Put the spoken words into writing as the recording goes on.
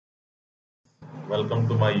Welcome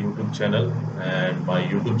to my YouTube channel, and my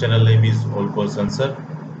YouTube channel name is All Person Sir.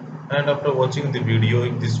 And after watching the video,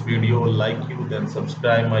 if this video like you, then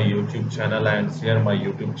subscribe my YouTube channel and share my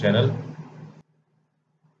YouTube channel.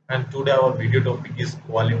 And today our video topic is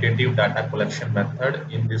qualitative data collection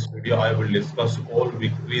method. In this video, I will discuss all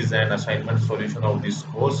quiz and assignment solution of this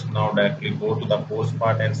course. Now directly go to the course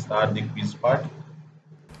part and start the quiz part.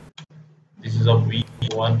 This is a week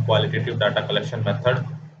one qualitative data collection method.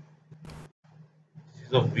 This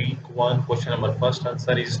is a week one. Question number first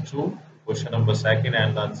answer is true. Question number second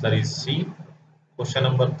and the answer is C. Question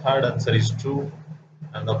number third answer is true.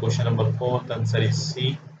 And the question number fourth answer is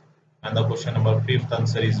C. And the question number fifth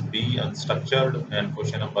answer is B, unstructured. And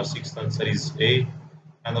question number sixth answer is A.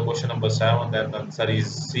 And the question number seventh and answer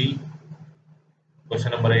is C.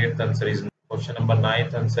 Question number eighth answer is question number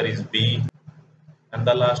ninth answer is B. And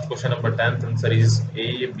the last question number 10th answer is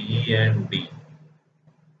A, B, and D.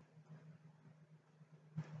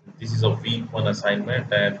 This is a week one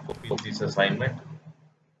assignment and copy of this assignment.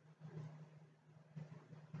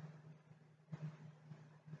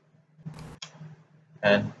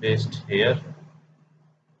 And paste here.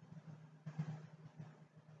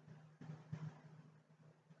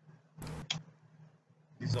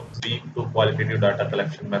 This is a week two qualitative data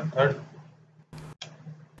collection method.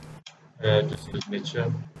 To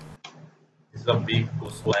signature. This is a week two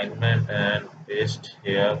assignment and paste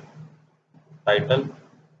here title.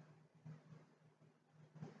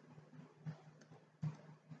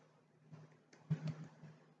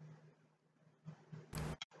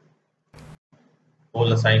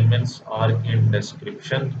 All assignments are in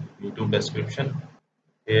description, YouTube description.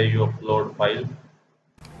 Here you upload file.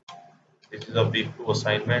 This is a week two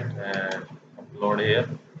assignment and upload here.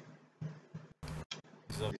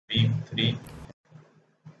 This is a week three.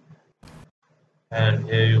 And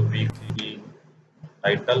here you week three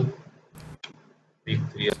title, week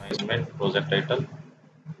three assignment, project title.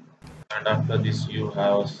 And after this you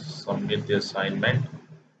have submit the assignment.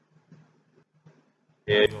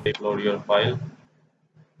 Here you upload your file.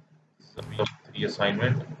 This is a week three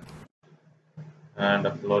assignment and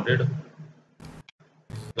uploaded.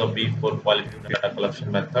 This is the week four qualitative data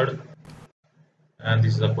collection method. And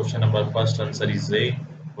this is the question number first answer is A.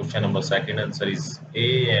 Question number second answer is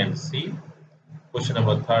A and C. Question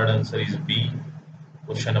number third answer is B.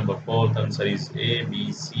 Question number fourth answer is A,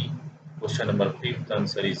 B, C. Question number fifth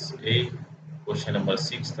answer is A. Question number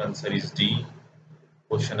sixth answer is D.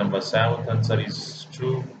 Question number seventh answer is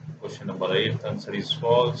true. Question number eighth answer is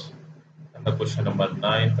false. And the question number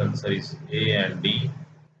ninth answer is A and D.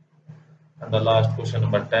 And the last question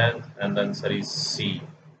number 10 and the answer is C.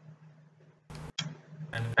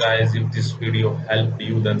 And guys, if this video helped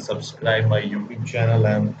you, then subscribe my YouTube channel,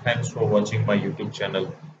 and thanks for watching my YouTube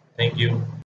channel. Thank you.